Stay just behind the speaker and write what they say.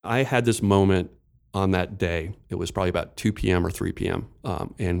I had this moment on that day. It was probably about 2 p.m. or 3 p.m.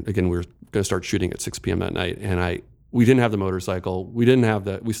 And again, we were going to start shooting at 6 p.m. that night. And we didn't have the motorcycle. We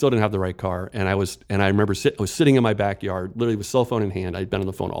still didn't have the right car. And I remember I was sitting in my backyard, literally with cell phone in hand. I'd been on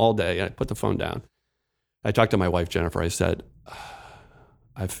the phone all day. And I put the phone down. I talked to my wife, Jennifer. I said,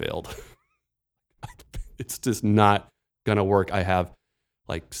 I failed. It's just not going to work. I have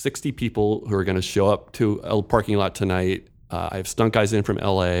like 60 people who are going to show up to a parking lot tonight. I have stunt guys in from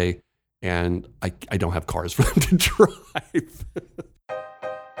LA, and I don't have cars for them to drive.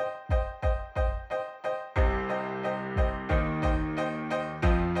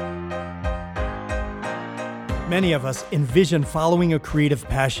 Many of us envision following a creative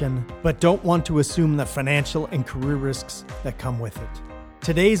passion, but don't want to assume the financial and career risks that come with it.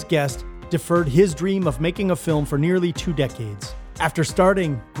 Today's guest deferred his dream of making a film for nearly 2 decades. After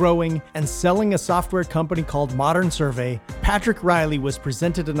starting, growing, and selling a software company called Modern Survey, Patrick Riley was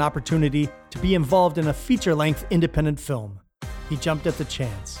presented an opportunity to be involved in a feature-length independent film. He jumped at the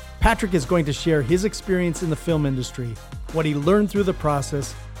chance. Patrick is going to share his experience in the film industry, what he learned through the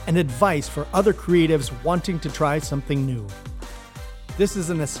process, and advice for other creatives wanting to try something new. This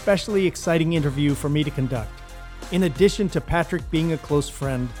is an especially exciting interview for me to conduct. In addition to Patrick being a close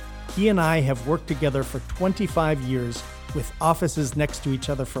friend, he and I have worked together for 25 years with offices next to each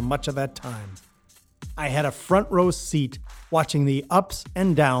other for much of that time. I had a front row seat watching the ups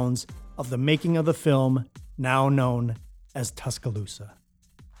and downs of the making of the film now known as Tuscaloosa.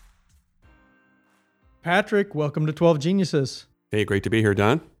 Patrick, welcome to 12 Geniuses. Hey, great to be here,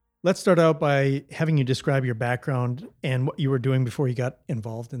 Don. Let's start out by having you describe your background and what you were doing before you got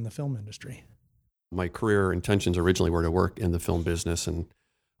involved in the film industry. My career intentions originally were to work in the film business, and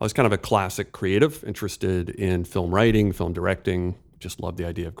I was kind of a classic creative, interested in film writing, film directing, just loved the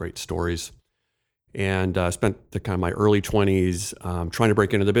idea of great stories. And I spent my early 20s trying to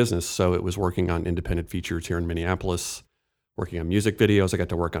break into the business. So it was working on independent features here in Minneapolis, working on music videos. I got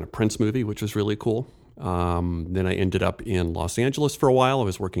to work on a Prince movie, which was really cool. Then I ended up in Los Angeles for a while. I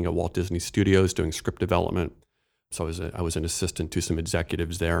was working at Walt Disney Studios doing script development. So I was an assistant to some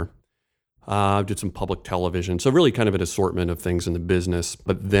executives there. Did some public television. So really kind of an assortment of things in the business.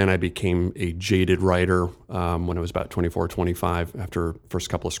 But then I became a jaded writer when I was about 24, 25, after first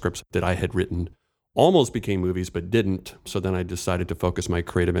couple of scripts that I had written almost became movies, but didn't. So then I decided to focus my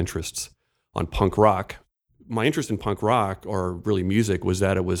creative interests on punk rock. My interest in punk rock, or really music, was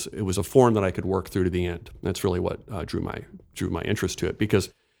that it was a form that I could work through to the end. That's really what drew my interest to it,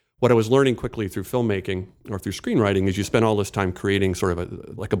 because what I was learning quickly through filmmaking or through screenwriting is you spend all this time creating sort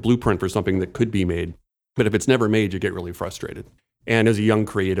of like a blueprint for something that could be made. But if it's never made, you get really frustrated. And as a young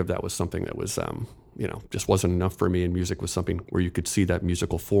creative, that was something that was, just wasn't enough for me. And music was something where you could see that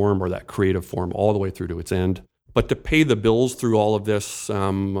musical form or that creative form all the way through to its end. But to pay the bills through all of this,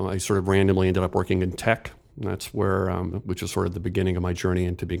 I sort of randomly ended up working in tech. And that's where, which was sort of the beginning of my journey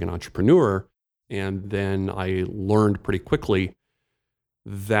into being an entrepreneur. And then I learned pretty quickly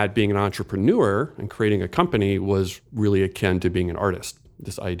that being an entrepreneur and creating a company was really akin to being an artist.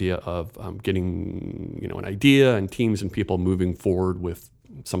 This idea of getting an idea and teams and people moving forward with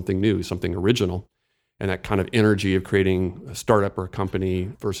something new, something original. And that kind of energy of creating a startup or a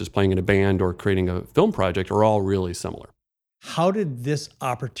company versus playing in a band or creating a film project are all really similar. How did this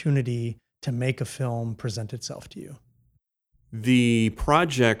opportunity to make a film present itself to you? The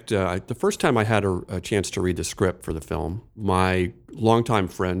project, the first time I had a chance to read the script for the film, my longtime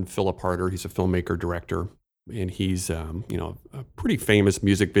friend, Philip Harder, he's a filmmaker, director, and he's a pretty famous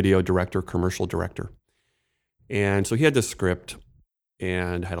music video director, commercial director. And so he had the script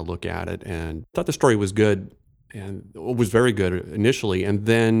and had a look at it and thought the story was good, and it was very good initially. And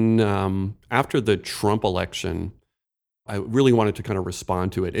then after the Trump election, I really wanted to kind of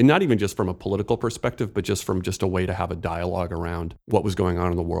respond to it, and not even just from a political perspective, but just from a way to have a dialogue around what was going on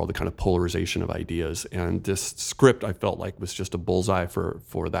in the world, the kind of polarization of ideas. And this script, I felt like, was just a bullseye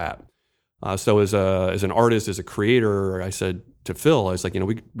for that. So as an artist, as a creator, I said to Phil, I was like,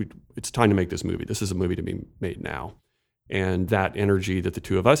 it's time to make this movie. This is a movie to be made now. And that energy that the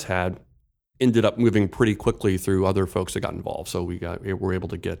two of us had ended up moving pretty quickly through other folks that got involved. So we were able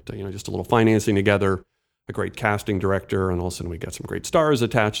to get just a little financing together, a great casting director, and all of a sudden we got some great stars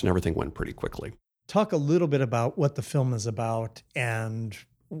attached, and everything went pretty quickly. Talk a little bit about what the film is about and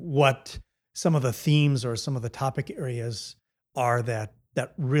what some of the themes or some of the topic areas are that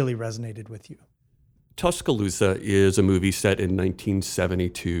really resonated with you. Tuscaloosa is a movie set in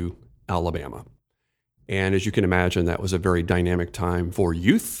 1972 Alabama. And as you can imagine, that was a very dynamic time for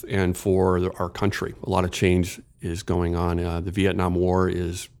youth and for our country. A lot of change is going on. The Vietnam War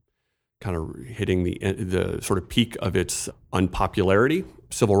is kind of hitting the sort of peak of its unpopularity.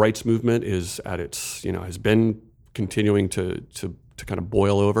 civil rights movement is at its, has been continuing to kind of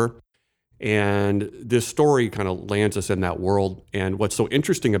boil over. And this story kind of lands us in that world. And what's so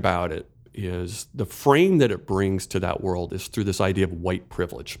interesting about it is the frame that it brings to that world is through this idea of white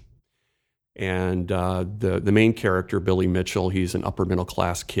privilege. And the main character, Billy Mitchell, he's an upper middle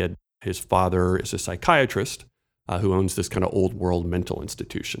class kid. His father is a psychiatrist who owns this kind of old world mental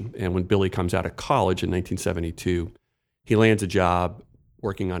institution. And when Billy comes out of college in 1972, he lands a job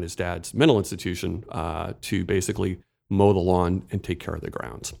working on his dad's mental institution to basically mow the lawn and take care of the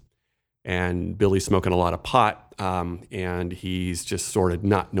grounds. And Billy's smoking a lot of pot, and he's just sort of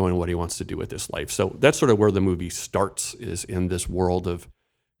not knowing what he wants to do with his life. So that's sort of where the movie starts, is in this world of,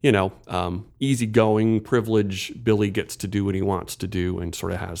 easygoing privilege. Billy gets to do what he wants to do and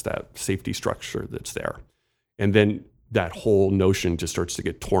sort of has that safety structure that's there. And then that whole notion just starts to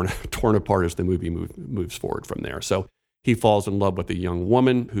get torn apart as the movie moves forward from there. So he falls in love with a young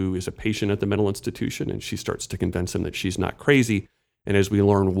woman who is a patient at the mental institution, and she starts to convince him that she's not crazy. And as we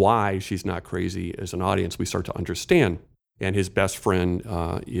learn why she's not crazy as an audience, we start to understand. And his best friend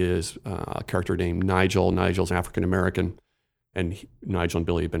is a character named Nigel. Nigel's African-American, and Nigel and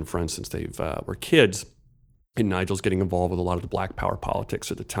Billy have been friends since they were kids. And Nigel's getting involved with a lot of the Black Power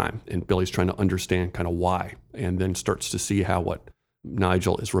politics at the time. And Billy's trying to understand kind of why, and then starts to see how what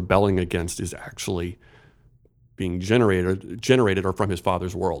Nigel is rebelling against is actually being generated or from his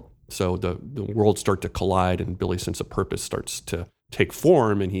father's world. So the worlds start to collide, and Billy's sense of purpose starts to take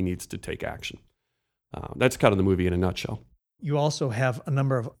form, and he needs to take action. That's kind of the movie in a nutshell. You also have a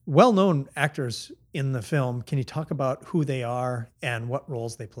number of well-known actors in the film. Can you talk about who they are and what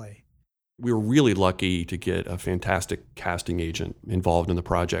roles they play? We were really lucky to get a fantastic casting agent involved in the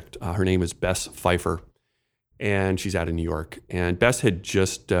project. Her name is Bess Pfeiffer, and she's out of New York. And Bess had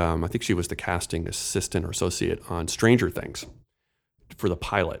just, I think she was the casting assistant or associate on Stranger Things for the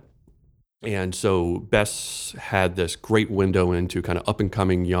pilot. And so Bess had this great window into kind of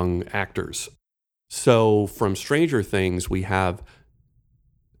up-and-coming young actors. So from Stranger Things, we have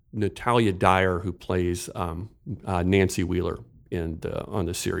Natalia Dyer, who plays Nancy Wheeler on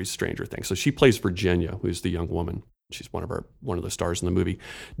the series Stranger Things. So she plays Virginia, who's the young woman. She's one of the stars in the movie.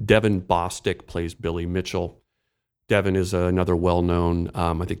 Devin Bostick plays Billy Mitchell. Devin is another well-known,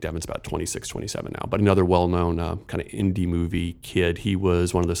 I think Devin's about 26, 27 now, but another well-known kind of indie movie kid. He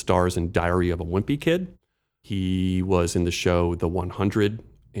was one of the stars in Diary of a Wimpy Kid. He was in the show The 100,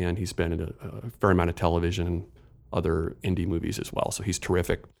 and he's been in a fair amount of television and other indie movies as well. So he's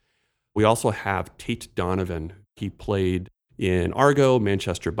terrific. We also have Tate Donovan. He played in Argo,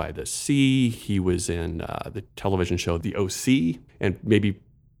 Manchester by the Sea. He was in the television show The OC, and maybe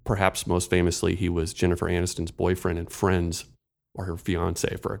perhaps most famously, he was Jennifer Aniston's boyfriend in Friends, or her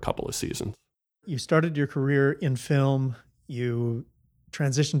fiance, for a couple of seasons. You started your career in film. You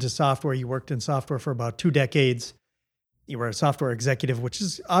transitioned to software. You worked in software for about 2 decades. You were a software executive, which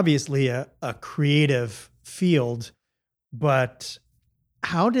is obviously a creative field. But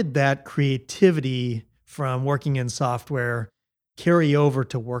how did that creativity from working in software carry over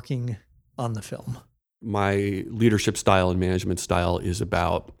to working on the film? My leadership style and management style is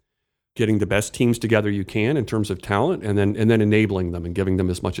about getting the best teams together you can in terms of talent, and then enabling them and giving them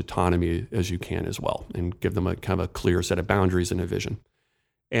as much autonomy as you can as well, and give them a kind of a clear set of boundaries and a vision.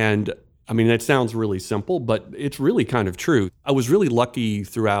 And I mean, that sounds really simple, but it's really kind of true. I was really lucky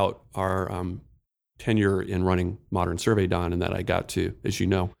throughout our tenure in running Modern Survey, Don, in that I got to, as you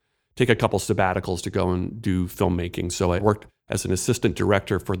know, take a couple sabbaticals to go and do filmmaking. So I worked as an assistant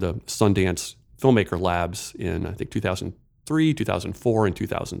director for the Sundance Filmmaker Labs in, I think, 2003, 2004, and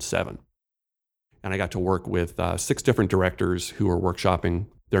 2007. And I got to work with 6 different directors who were workshopping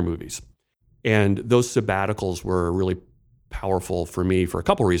their movies. And those sabbaticals were really powerful for me for a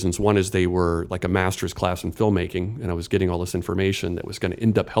couple reasons. One is they were like a master's class in filmmaking, and I was getting all this information that was going to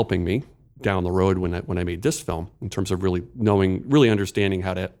end up helping me down the road when I made this film, in terms of really understanding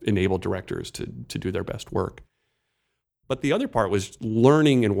how to enable directors to do their best work. But the other part was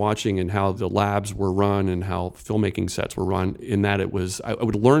learning and watching and how the labs were run and how filmmaking sets were run, in that it was, I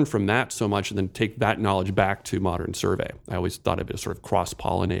would learn from that so much and then take that knowledge back to Modern Survey. I always thought of it as sort of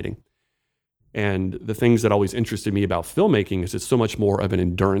cross-pollinating. And the things that always interested me about filmmaking is it's so much more of an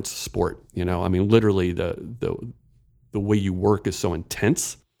endurance sport. You know, I mean, literally the way you work is so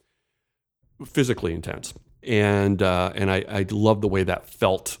intense, physically intense. And I love the way that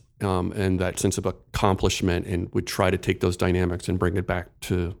felt, and that sense of accomplishment, and would try to take those dynamics and bring it back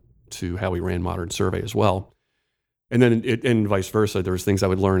to how we ran Modern Survey as well. And then and vice versa. There was things I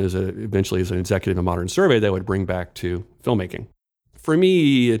would learn eventually as an executive in Modern Survey that I would bring back to filmmaking. For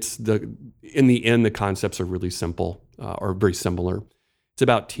me, in the end, the concepts are really simple, or very similar. It's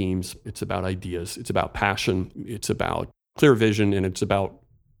about teams. It's about ideas. It's about passion. It's about clear vision, and it's about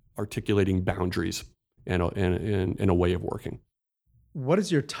articulating boundaries and a way of working. What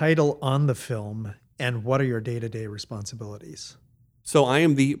is your title on the film, and what are your day-to-day responsibilities? So I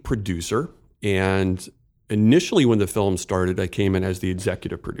am the producer, and initially when the film started, I came in as the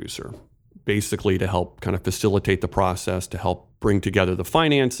executive producer, basically to help kind of facilitate the process, to help bring together the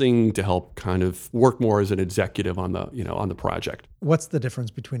financing, to help kind of work more as an executive on the project. What's the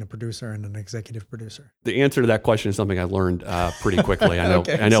difference between a producer and an executive producer? The answer to that question is something I learned pretty quickly. I know.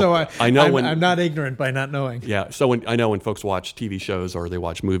 Okay. I know. So I'm not ignorant by not knowing. Yeah. So when folks watch TV shows or they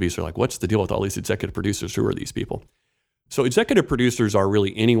watch movies, they're like, "What's the deal with all these executive producers? Who are these people?" So executive producers are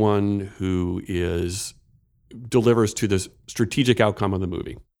really anyone who delivers to the strategic outcome of the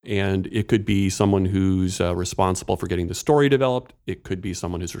movie. And it could be someone who's responsible for getting the story developed. It could be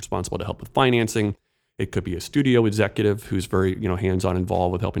someone who's responsible to help with financing. It could be a studio executive who's very hands-on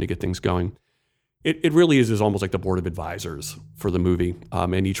involved with helping to get things going. It really is almost like the board of advisors for the movie,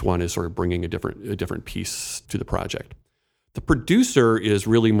 and each one is sort of bringing a different piece to the project. The producer is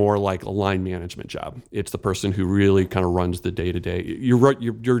really more like a line management job. It's the person who really kind of runs the day-to-day. You're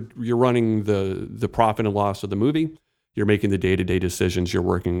running the profit and loss of the movie. You're making the day-to-day decisions. You're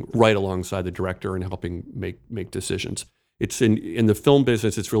working right alongside the director and helping make decisions. It's in the film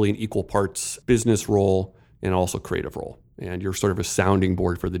business, it's really an equal parts business role and also creative role. And you're sort of a sounding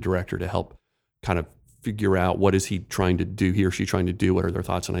board for the director to help kind of figure out what is he or she trying to do, what are their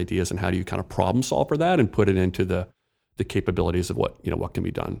thoughts and ideas, and how do you kind of problem solve for that and put it into the capabilities of what can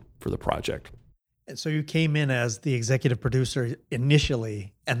be done for the project. And so you came in as the executive producer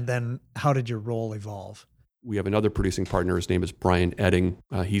initially, and then how did your role evolve? We have another producing partner. His name is Brian Edding.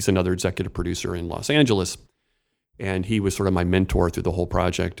 He's another executive producer in Los Angeles. And he was sort of my mentor through the whole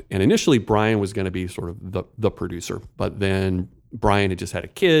project. And initially, Brian was going to be sort of the producer. But then Brian had just had a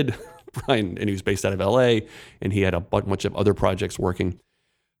kid, and he was based out of LA, and he had a bunch of other projects working.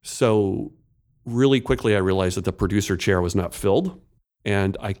 So really quickly, I realized that the producer chair was not filled.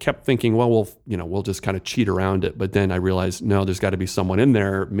 And I kept thinking, well, we'll just kind of cheat around it. But then I realized, no, there's got to be someone in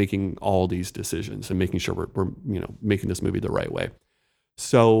there making all these decisions and making sure we're making this movie the right way.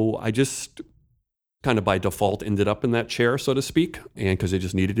 So I just kind of by default ended up in that chair, so to speak, and because it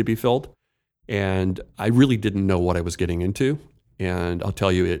just needed to be filled. And I really didn't know what I was getting into. And I'll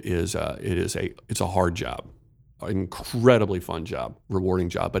tell you, it's a hard job, an incredibly fun job, rewarding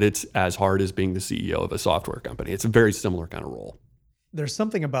job, but it's as hard as being the CEO of a software company. It's a very similar kind of role. There's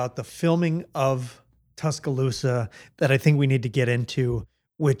something about the filming of Tuscaloosa that I think we need to get into,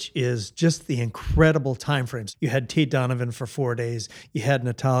 which is just the incredible timeframes. You had Tate Donovan for 4 days. You had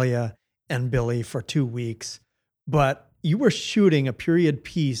Natalia and Billy for 2 weeks. But you were shooting a period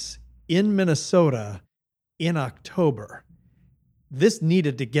piece in Minnesota in October. This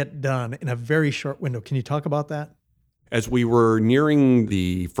needed to get done in a very short window. Can you talk about that? As we were nearing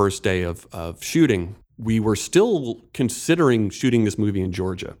the first day of shooting, we were still considering shooting this movie in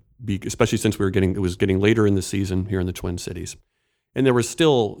Georgia, especially since it was getting later in the season here in the Twin Cities. And there was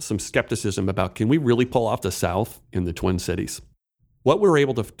still some skepticism about, can we really pull off the South in the Twin Cities? What we were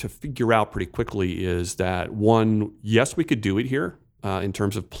able to figure out pretty quickly is that, one, yes, we could do it here in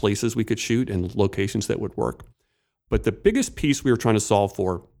terms of places we could shoot and locations that would work. But the biggest piece we were trying to solve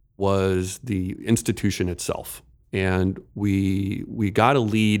for was the institution itself. And we got a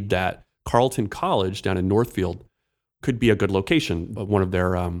lead that Carleton College down in Northfield could be a good location. One of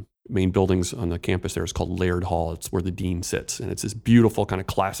their main buildings on the campus there is called Laird Hall. It's where the dean sits. And it's this beautiful kind of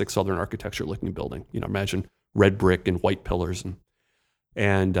classic Southern architecture looking building. Imagine red brick and white pillars.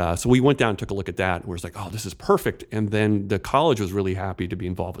 And so we went down and took a look at that. And we were like, oh, this is perfect. And then the college was really happy to be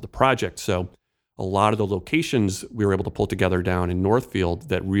involved with the project. So a lot of the locations we were able to pull together down in Northfield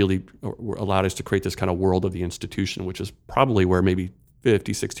that really allowed us to create this kind of world of the institution, which is probably where maybe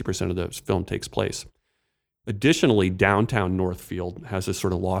 50-60% of the film takes place. Additionally, downtown Northfield has this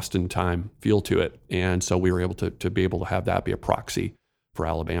sort of lost in time feel to it. And so we were able to be able to have that be a proxy for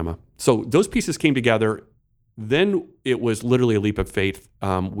Alabama. So those pieces came together. Then it was literally a leap of faith.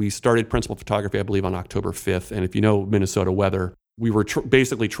 We started principal photography, I believe, on October 5th. And if you know Minnesota weather, we were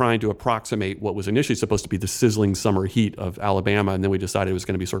basically trying to approximate what was initially supposed to be the sizzling summer heat of Alabama. And then we decided it was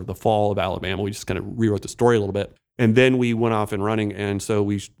going to be sort of the fall of Alabama. We just kind of rewrote the story a little bit. And then we went off and running. And so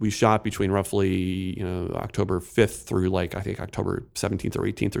we shot between roughly October 5th through I think October 17th or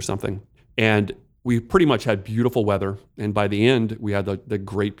 18th or something. And we pretty much had beautiful weather. And by the end, we had the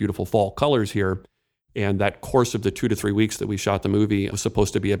great, beautiful fall colors here. And that course of the 2 to 3 weeks that we shot the movie was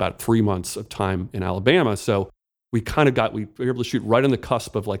supposed to be about 3 months of time in Alabama. So we were able to shoot right on the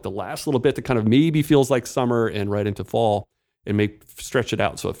cusp of the last little bit that kind of maybe feels like summer and right into fall. It may stretch it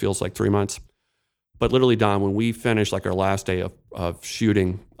out so it feels like 3 months. But literally, Don, when we finished like our last day of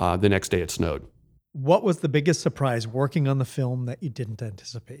shooting, the next day it snowed. What was the biggest surprise working on the film that you didn't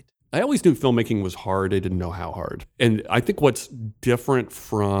anticipate? I always knew filmmaking was hard. I didn't know how hard. And I think what's different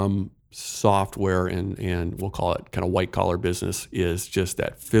from software and we'll call it kind of white collar business is just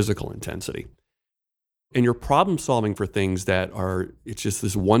that physical intensity. And you're problem solving for things that it's just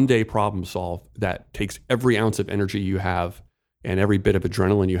this one day problem solve that takes every ounce of energy you have and every bit of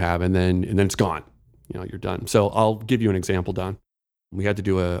adrenaline you have, and then it's gone. You're done. So I'll give you an example, Don. We had to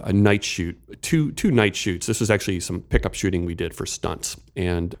do a night shoot, two night shoots. This was actually some pickup shooting we did for stunts.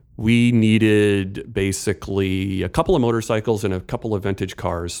 And we needed basically a couple of motorcycles and a couple of vintage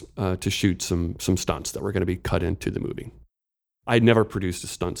cars to shoot some stunts that were going to be cut into the movie. I'd never produced a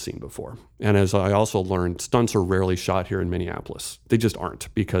stunt scene before. And as I also learned, stunts are rarely shot here in Minneapolis. They just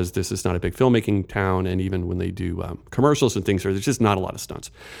aren't, because this is not a big filmmaking town. And even when they do commercials and things, there's just not a lot of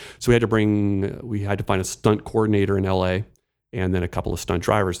stunts. So we had to find a stunt coordinator in LA and then a couple of stunt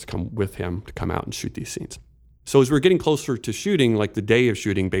drivers to come with him to come out and shoot these scenes. So as we were getting closer to shooting, like the day of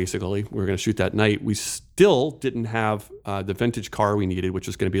shooting, basically, we were going to shoot that night, we still didn't have the vintage car we needed, which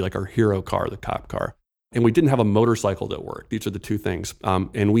was going to be like our hero car, the cop car. And we didn't have a motorcycle that worked. These are the two things.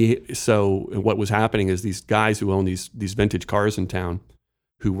 So what was happening is these guys who own these vintage cars in town,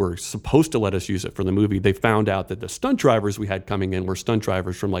 who were supposed to let us use it for the movie, they found out that the stunt drivers we had coming in were stunt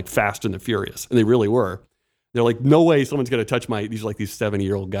drivers from like Fast and the Furious. And they really were. They're like, no way someone's going to touch these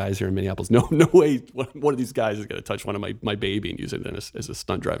 70-year-old guys here in Minneapolis. No way one of these guys is going to touch one of my baby and use it as a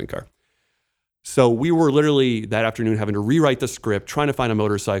stunt driving car. So we were literally that afternoon having to rewrite the script, trying to find a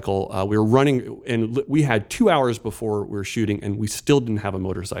motorcycle. We were running, and we had 2 hours before we were shooting, and we still didn't have a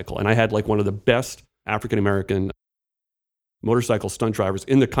motorcycle. And I had like one of the best African-American motorcycle stunt drivers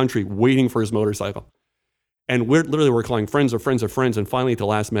in the country waiting for his motorcycle. And we're calling friends of friends of friends. And finally, at the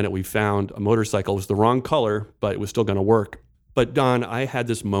last minute, we found a motorcycle. It was the wrong color, but it was still going to work. But Don, I had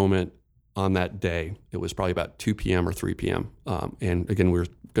this moment on that day. It was probably about 2 p.m. or 3 p.m. And again, we were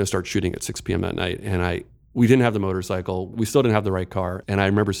going to start shooting at 6 p.m. that night. And we didn't have the motorcycle. We still didn't have the right car. And I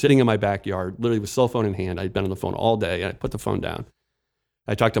remember sitting in my backyard, literally with cell phone in hand. I'd been on the phone all day. And I put the phone down.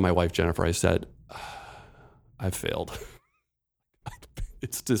 I talked to my wife, Jennifer. I said, I failed.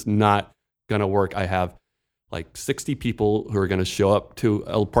 It's just not going to work. I have like 60 people who are going to show up to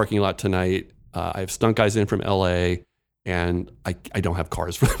a parking lot tonight. I have stunt guys in from LA, and I don't have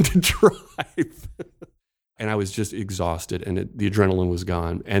cars for them to drive. And I was just exhausted, and the adrenaline was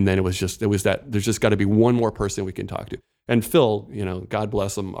gone. And then it was that there's just got to be one more person we can talk to. And Phil, God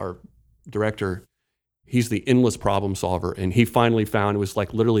bless him, our director, he's the endless problem solver. And he finally found, it was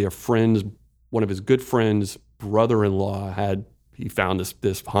like literally one of his good friends' brother-in-law he found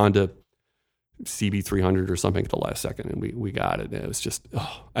this Honda CB300 or something at the last second, and we got it. And it was just,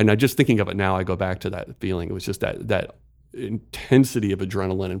 and I just thinking of it now, I go back to that feeling. It was just that intensity of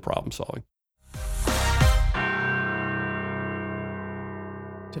adrenaline and problem solving.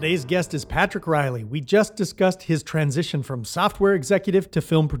 Today's guest is Patrick Reilly. We just discussed his transition from software executive to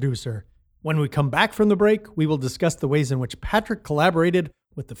film producer. When we come back from the break, we will discuss the ways in which Patrick collaborated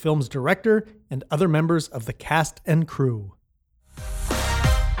with the film's director and other members of the cast and crew.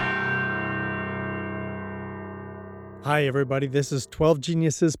 Hi, everybody. This is 12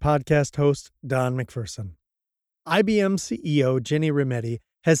 Geniuses podcast host, Don McPherson. IBM CEO Ginni Rometty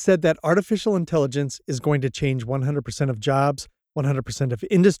has said that artificial intelligence is going to change 100% of jobs, 100% of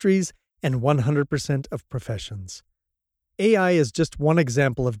industries, and 100% of professions. AI is just one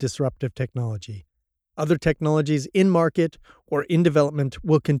example of disruptive technology. Other technologies in market or in development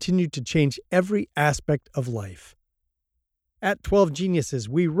will continue to change every aspect of life. At 12 Geniuses,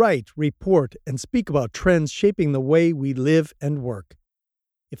 we write, report, and speak about trends shaping the way we live and work.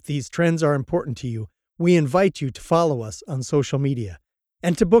 If these trends are important to you, we invite you to follow us on social media.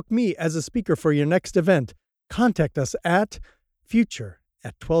 And to book me as a speaker for your next event, contact us at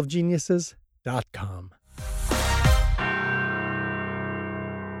future@12geniuses.com.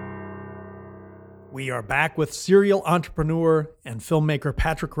 We are back with serial entrepreneur and filmmaker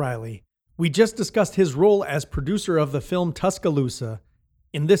Patrick Reilly. We just discussed his role as producer of the film Tuscaloosa.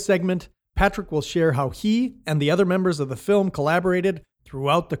 In this segment, Patrick will share how he and the other members of the film collaborated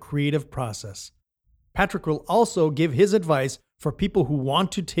throughout the creative process. Patrick will also give his advice for people who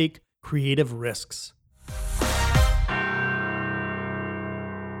want to take creative risks.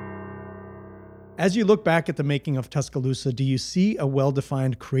 As you look back at the making of Tuscaloosa, do you see a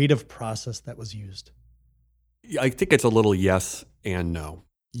well-defined creative process that was used? I think it's a little yes and no.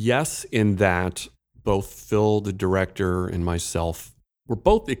 Yes, in that both Phil, the director, and myself we're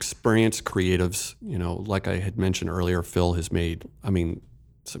both experienced creatives. Like I had mentioned earlier, Phil has made,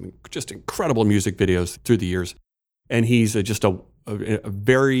 some just incredible music videos through the years. And he's just a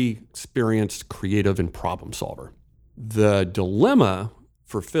very experienced creative and problem solver. The dilemma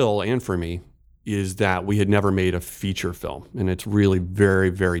for Phil and for me is that we had never made a feature film. And it's really very,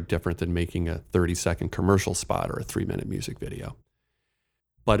 very different than making a 30-second commercial spot or a 3-minute music video.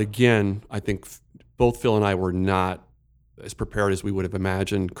 But again, I think both Phil and I were not as prepared as we would have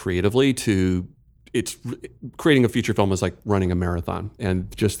imagined creatively creating a feature film is like running a marathon,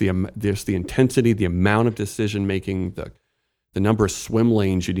 and just the intensity, the amount of decision making, the number of swim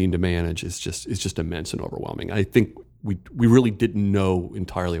lanes you need to manage is just immense and overwhelming. I think we really didn't know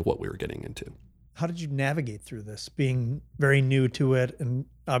entirely what we were getting into. How did you navigate through this, being very new to it, and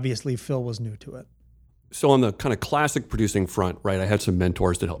obviously Phil was new to it? So on the kind of classic producing front, right, I had some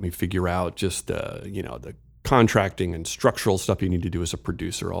mentors that helped me figure out just the contracting and structural stuff you need to do as a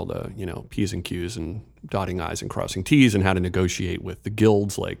producer, all the P's and Q's and dotting I's and crossing T's, and how to negotiate with the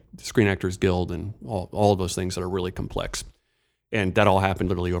guilds like the Screen Actors Guild and all of those things that are really complex. And that all happened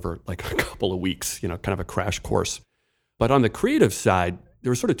literally over like a couple of weeks, kind of a crash course. But on the creative side,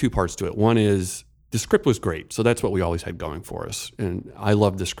 there were sort of two parts to it. One is the script was great. So that's what we always had going for us. And I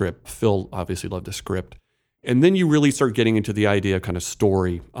loved the script. Phil obviously loved the script. And then you really start getting into the idea of kind of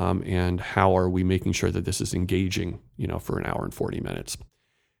story and how are we making sure that this is engaging, for an hour and 40 minutes.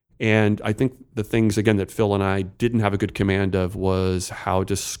 And I think the things, again, that Phil and I didn't have a good command of was how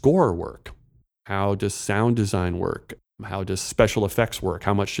does score work? How does sound design work? How does special effects work?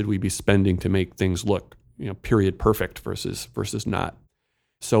 How much should we be spending to make things look, period perfect versus not?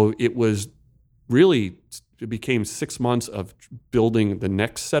 So it became 6 months of building the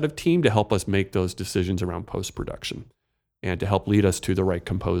next set of team to help us make those decisions around post-production and to help lead us to the right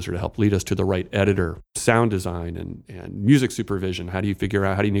composer, to help lead us to the right editor, sound design and music supervision. How do you figure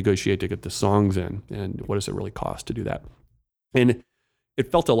out, how do you negotiate to get the songs in, and what does it really cost to do that? And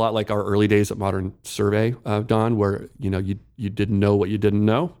it felt a lot like our early days at Modern Survey, Don, where you didn't know what you didn't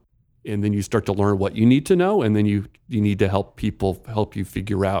know, and then you start to learn what you need to know, and then you need to help you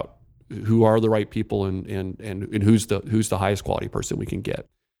figure out who are the right people and who's the highest quality person we can get.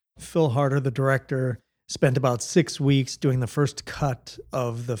 Phil Harder, the director, spent about 6 weeks doing the first cut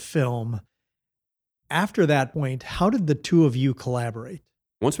of the film. After that point, how did the two of you collaborate?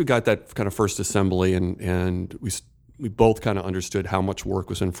 Once we got that kind of first assembly and we both kind of understood how much work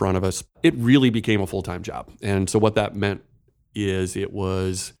was in front of us, it really became a full-time job. And so what that meant is it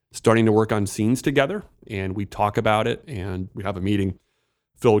was starting to work on scenes together, and we talk about it and we have a meeting.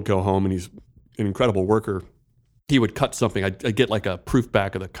 Phil would go home, and he's an incredible worker. He would cut something. I'd get like a proof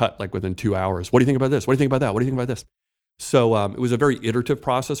back of the cut like within 2 hours. What do you think about this? What do you think about that? What do you think about this? So it was a very iterative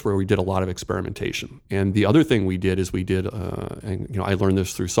process where we did a lot of experimentation. And the other thing we did is I learned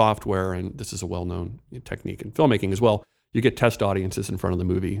this through software, and this is a well-known technique in filmmaking as well. You get test audiences in front of the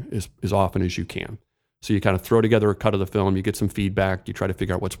movie as often as you can. So you kind of throw together a cut of the film, you get some feedback, you try to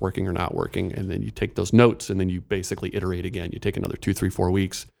figure out what's working or not working, and then you take those notes and then you basically iterate again. You take another 2, 3, 4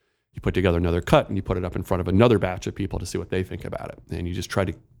 weeks, you put together another cut and you put it up in front of another batch of people to see what they think about it. And you just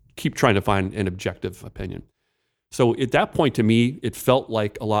keep trying to find an objective opinion. So at that point, to me, it felt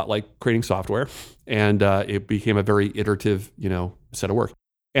like a lot like creating software, and it became a very iterative, set of work.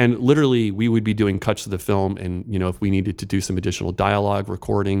 And literally, we would be doing cuts of the film, and if we needed to do some additional dialogue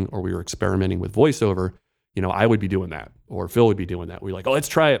recording, or we were experimenting with voiceover, I would be doing that, or Phil would be doing that. We're like, oh, let's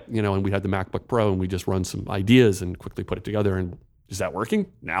try it, and we had the MacBook Pro, and we just run some ideas and quickly put it together. And is that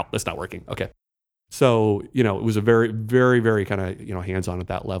working? No, that's not working. Okay. So, it was a very, very, very kind of, hands-on at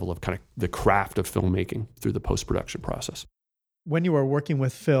that level of kind of the craft of filmmaking through the post-production process. When you were working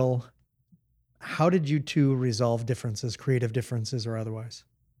with Phil, how did you two resolve differences, creative differences or otherwise?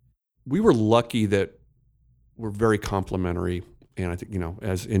 We were lucky that we're very complementary. And I think,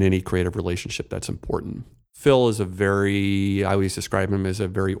 as in any creative relationship, that's important. Phil is I always describe him as a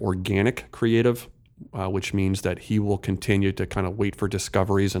very organic creative, which means that he will continue to kind of wait for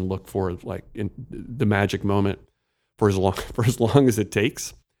discoveries and look for the magic moment for as long as it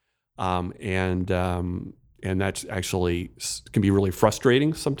takes. And that's actually can be really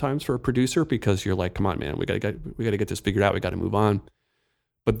frustrating sometimes for a producer, because you're like, come on, man, we got to get this figured out. We got to move on.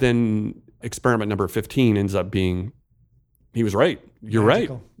 But then experiment number 15 ends up being, he was right. You're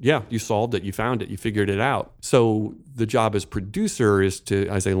magical. Right. Yeah, you solved it. You found it. You figured it out. So the job as producer is to,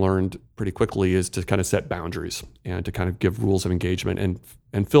 as I learned pretty quickly, is to kind of set boundaries and to kind of give rules of engagement.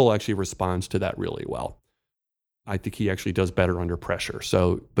 And Phil actually responds to that really well. I think he actually does better under pressure.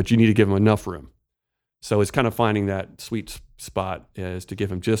 But you need to give him enough room. So it's kind of finding that sweet spot is to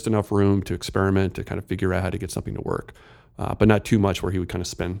give him just enough room to experiment, to kind of figure out how to get something to work, but not too much where he would kind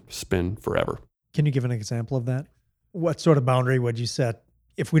of spin forever. Can you give an example of that? What sort of boundary would you set?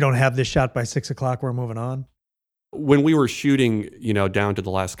 If we don't have this shot by 6 o'clock, we're moving on? When we were shooting, down to the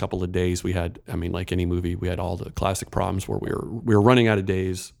last couple of days, we had, like any movie, we had all the classic problems where we were running out of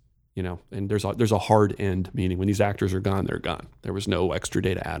days, and there's a hard end, meaning when these actors are gone, they're gone. There was no extra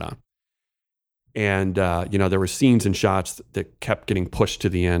day to add on. And, there were scenes and shots that kept getting pushed to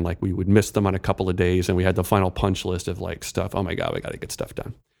the end. Like we would miss them on a couple of days, and we had the final punch list of like stuff. Oh my God, we got to get stuff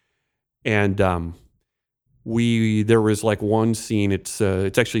done. And there was like one scene. It's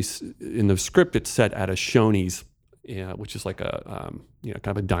actually in the script. It's set at a Shoney's, which is like a kind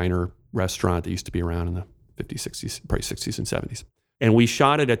of a diner restaurant that used to be around in the 50s, 60s, probably 60s and 70s. And we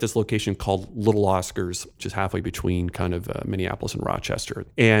shot it at this location called Little Oscars, which is halfway between kind of Minneapolis and Rochester.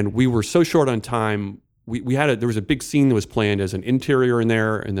 And we were so short on time. There was a big scene that was planned as an interior in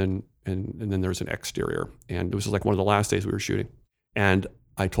there, and then there was an exterior. And it was like one of the last days we were shooting. And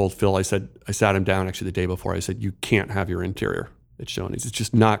I told Phil, I sat him down actually the day before. I said, you can't have your interior at Shoney's. It's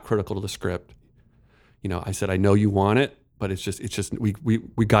just not critical to the script. I said, I know you want it, but it's just we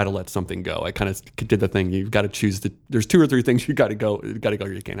got to let something go. I kind of did the thing. You've got to choose there's 2 or 3 things you got to go. You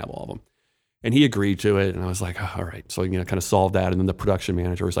can't have all of them. And he agreed to it. And I was like, oh, all right. So, kind of solved that. And then the production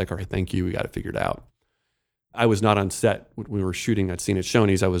manager was like, all right, thank you. We got it figured out. I was not on set when we were shooting that scene at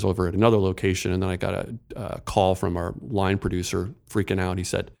Shoney's. I was over at another location. And then I got a call from our line producer freaking out. He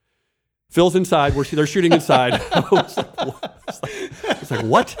said, Phil's inside. They're shooting inside. I was like,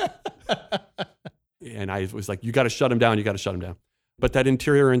 what? And I was like, you got to shut him down. You got to shut him down. But that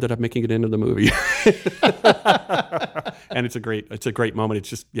interior ended up making it into the movie. And it's a great moment. It's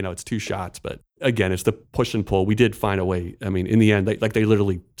just, it's 2 shots. But again, it's the push and pull. We did find a way. In the end, they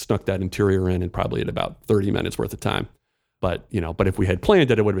literally snuck that interior in probably at about 30 minutes worth of time. But if we had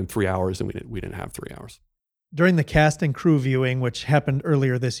planned it, it would have been 3 hours, and we didn't have 3 hours. During the cast and crew viewing, which happened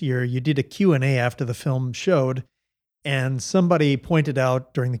earlier this year, you did a Q&A after the film showed. And somebody pointed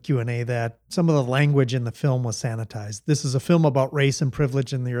out during the Q&A that some of the language in the film was sanitized. This is a film about race and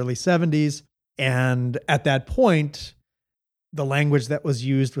privilege in the early 70s. And at that point, the language that was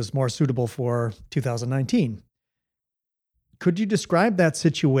used was more suitable for 2019. Could you describe that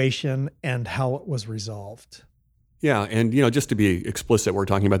situation and how it was resolved? Yeah. And, just to be explicit, we're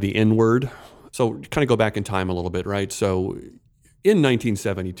talking about the N-word. So kind of go back in time a little bit, right? So in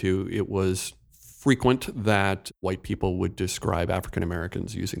 1972, it was frequent that white people would describe African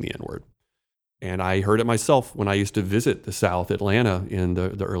Americans using the N-word. And I heard it myself when I used to visit the South, Atlanta, in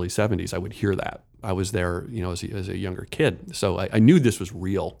the early 70s. I would hear that. I was there, as a younger kid. So I knew this was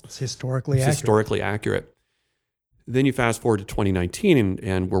real. It's historically accurate. Then you fast forward to 2019,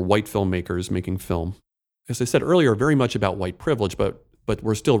 and we're white filmmakers making film. As I said earlier, very much about white privilege, but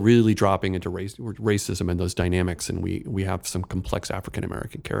we're still really dropping into racism and those dynamics, and we have some complex African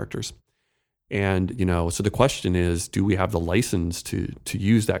American characters. And, so the question is, do we have the license to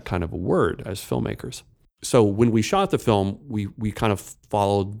use that kind of a word as filmmakers? So when we shot the film, we kind of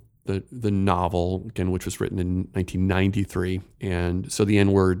followed the novel, again, which was written in 1993. And so the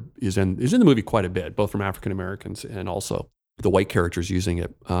N-word is in the movie quite a bit, both from African Americans and also the white characters using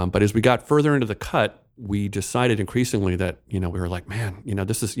it. But as we got further into the cut, we decided increasingly that, we were like, man,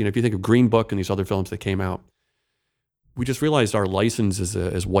 this is, if you think of Green Book and these other films that came out, we just realized our license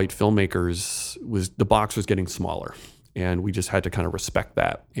as white filmmakers the box was getting smaller, and we just had to kind of respect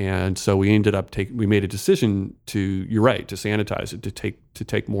that. And so we ended up we made a decision to sanitize it, to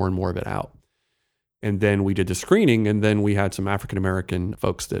take more and more of it out. And then we did the screening, and then we had some African American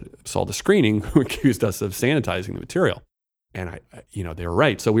folks that saw the screening who accused us of sanitizing the material. And they were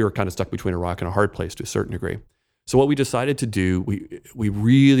right. So we were kind of stuck between a rock and a hard place to a certain degree. So what we decided to do, we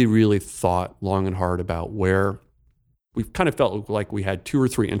really, really thought long and hard about where. We kind of felt like we had 2 or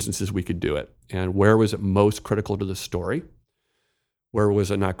 3 instances we could do it. And where was it most critical to the story? Where was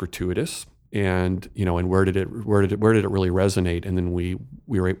it not gratuitous? And, and where did it really resonate? And then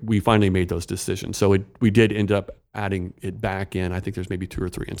we finally made those decisions. So we did end up adding it back in. I think there's maybe 2 or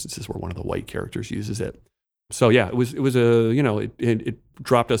 3 instances where one of the white characters uses it. So yeah, it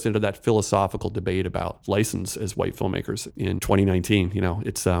dropped us into that philosophical debate about license as white filmmakers in 2019.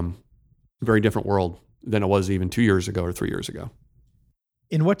 It's a very different world than it was even 2 years ago or 3 years ago.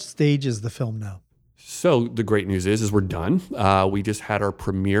 In what stage is the film now? So the great news is we're done. We just had our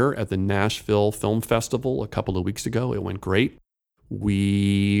premiere at the Nashville Film Festival a couple of weeks ago. It went great.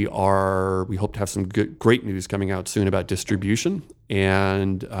 We hope to have some great news coming out soon about distribution,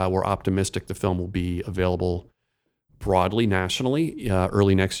 and we're optimistic the film will be available broadly nationally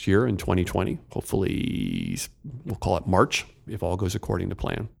early next year in 2020. Hopefully, we'll call it March if all goes according to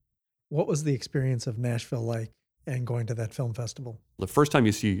plan. What was the experience of Nashville like? and going to that film festival? The first time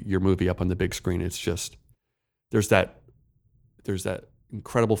you see your movie up on the big screen, it's just, there's that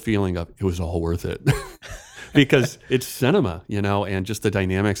incredible feeling of it was all worth it. Because it's cinema, and just the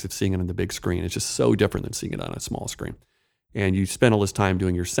dynamics of seeing it on the big screen. It's just so different than seeing it on a small screen. And you spend all this time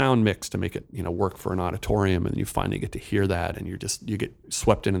doing your sound mix to make it, work for an auditorium, and you finally get to hear that, and you get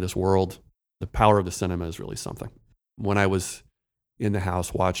swept into this world. The power of the cinema is really something. When I was in the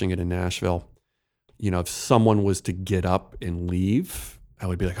house watching it in Nashville, if someone was to get up and leave, I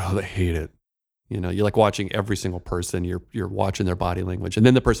would be like, oh, they hate it. You're like watching every single person. You're watching their body language, and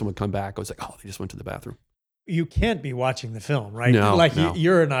then the person would come back. I was like, oh, they just went to the bathroom. You can't be watching the film, right? No,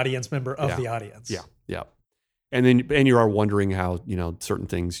 you're an audience member of the audience. Yeah. And you are wondering how, certain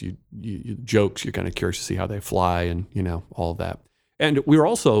things, you jokes, you're kind of curious to see how they fly and, all of that. And we were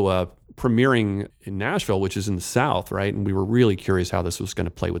also premiering in Nashville, which is in the South, right? And we were really curious how this was going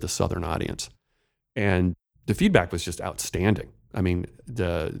to play with the Southern audience. And the feedback was just outstanding.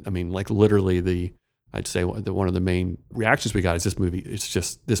 Literally I'd say one of the main reactions we got is this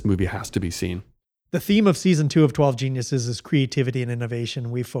movie has to be seen. The theme of season 2 of 12 Geniuses is creativity and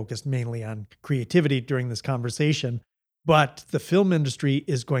innovation. We focused mainly on creativity during this conversation, but the film industry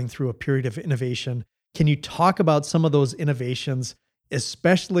is going through a period of innovation. Can you talk about some of those innovations,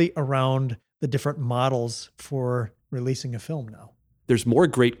 especially around the different models for releasing a film now? There's more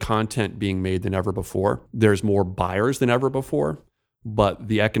great content being made than ever before. There's more buyers than ever before, but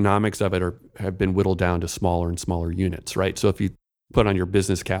the economics of it have been whittled down to smaller and smaller units, right? So if you put on your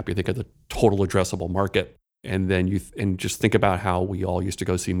business cap, you think of the total addressable market, and then and just think about how we all used to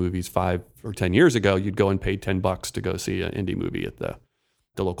go see movies 5 or 10 years ago. You'd go and pay $10 to go see an indie movie at the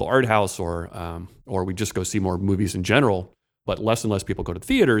local art house, or we just go see more movies in general. But less and less people go to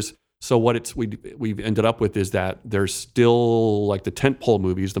theaters. So what we've ended up with is that there's still like the tentpole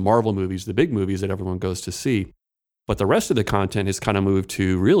movies, the Marvel movies, the big movies that everyone goes to see. But the rest of the content has kind of moved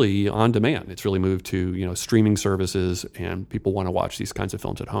to really on demand. It's really moved to, streaming services, and people want to watch these kinds of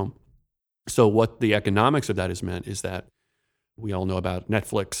films at home. So what the economics of that has meant is that we all know about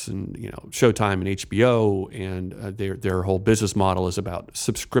Netflix and, Showtime and HBO, and their whole business model is about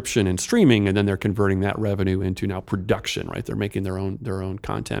subscription and streaming, and then they're converting that revenue into now production, right? They're making their own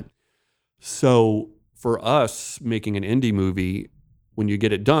content. So for us making an indie movie, when you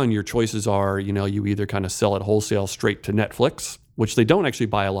get it done, your choices are, you either kind of sell it wholesale straight to Netflix, which they don't actually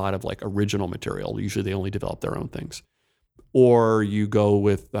buy a lot of like original material. Usually they only develop their own things. Or you go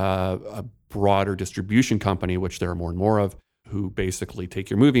with a broader distribution company, which there are more and more of, who basically take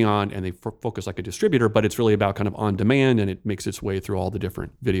your movie on and they focus like a distributor, but it's really about kind of on demand, and it makes its way through all the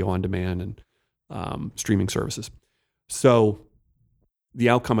different video on demand and streaming services. So the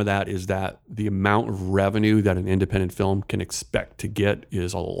outcome of that is that the amount of revenue that an independent film can expect to get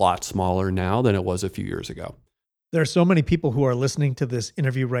is a lot smaller now than it was a few years ago. There are so many people who are listening to this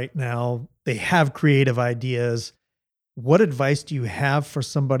interview right now. They have creative ideas. What advice do you have for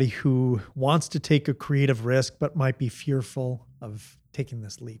somebody who wants to take a creative risk but might be fearful of taking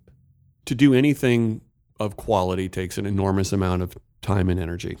this leap? To do anything of quality takes an enormous amount of time and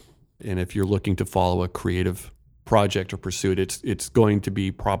energy. And if you're looking to follow a creative project or pursuit, it's going to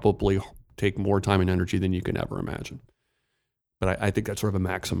be probably take more time and energy than you can ever imagine. But I think that's sort of a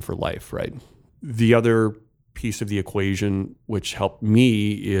maxim for life, right? The other piece of the equation which helped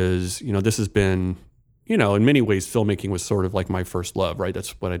me is, this has been, in many ways, filmmaking was sort of like my first love, right?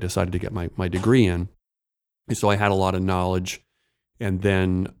 That's what I decided to get my degree in. And so I had a lot of knowledge, and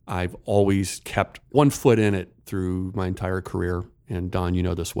then I've always kept one foot in it through my entire career. And Don, you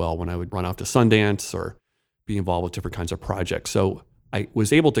know this well, when I would run off to Sundance or be involved with different kinds of projects. So I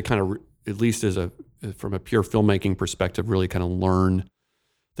was able to kind of, at least from a pure filmmaking perspective, really kind of learn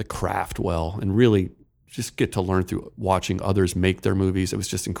the craft well, and really just get to learn through watching others make their movies. It was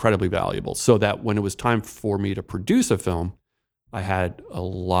just incredibly valuable, so that when it was time for me to produce a film, I had a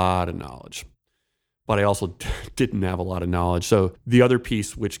lot of knowledge, but I also didn't have a lot of knowledge. So the other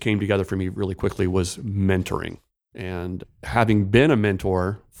piece which came together for me really quickly was mentoring. And having been a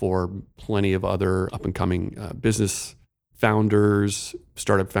mentor for plenty of other up-and-coming business founders,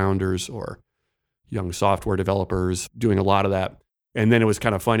 startup founders, or young software developers, doing a lot of that. And then it was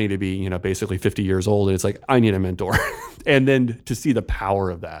kind of funny to be, basically 50 years old, and it's like, I need a mentor. And then to see the power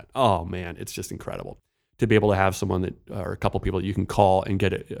of that, oh man, it's just incredible. To be able to have someone that, or a couple people that you can call and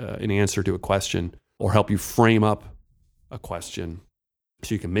get an answer to a question, or help you frame up a question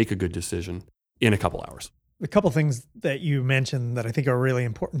so you can make a good decision in a couple hours. A couple things that you mentioned that I think are really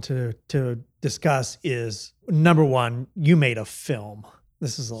important to discuss is, number one, you made a film.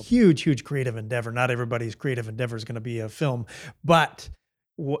 This is a huge, huge creative endeavor. Not everybody's creative endeavor is going to be a film, but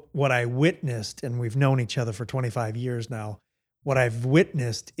what I witnessed, and we've known each other for 25 years now, what I've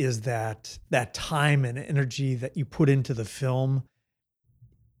witnessed is that time and energy that you put into the film,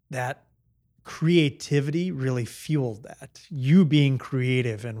 that creativity really fueled that. You being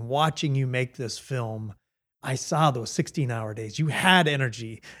creative and watching you make this film, I saw those 16-hour days. You had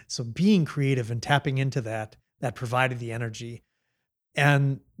energy. So being creative and tapping into that provided the energy.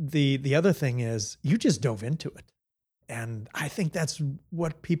 And the other thing is you just dove into it. And I think that's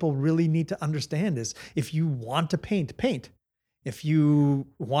what people really need to understand is if you want to paint, paint. If you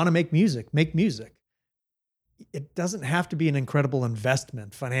want to make music, make music. It doesn't have to be an incredible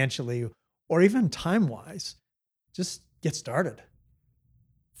investment financially or even time-wise. Just get started.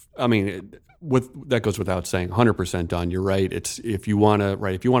 I mean, that goes without saying. 100% done. You're right. It's if you want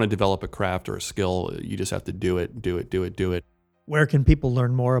to develop a craft or a skill, you just have to do it. Where can people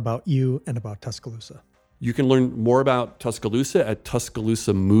learn more about you and about Tuscaloosa? You can learn more about Tuscaloosa at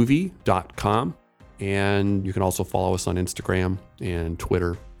tuscaloosamovie.com. And you can also follow us on Instagram and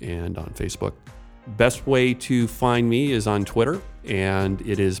Twitter and on Facebook. Best way to find me is on Twitter, and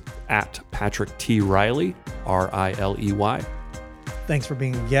it is at Patrick T. Riley, Riley. Thanks for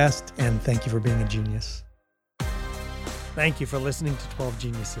being a guest, and thank you for being a genius. Thank you for listening to 12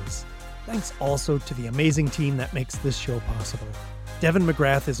 Geniuses. Thanks also to the amazing team that makes this show possible. Devin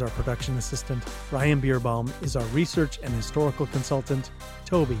McGrath is our production assistant. Ryan Bierbaum is our research and historical consultant.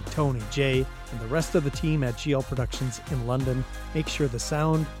 Toby, Tony, Jay, and the rest of the team at GL Productions in London make sure the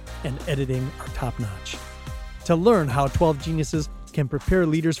sound and editing are top-notch. To learn how 12 Geniuses can prepare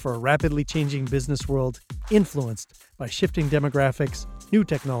leaders for a rapidly changing business world influenced by shifting demographics, new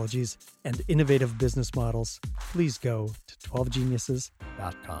technologies, and innovative business models, please go to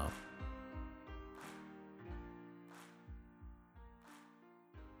 12geniuses.com.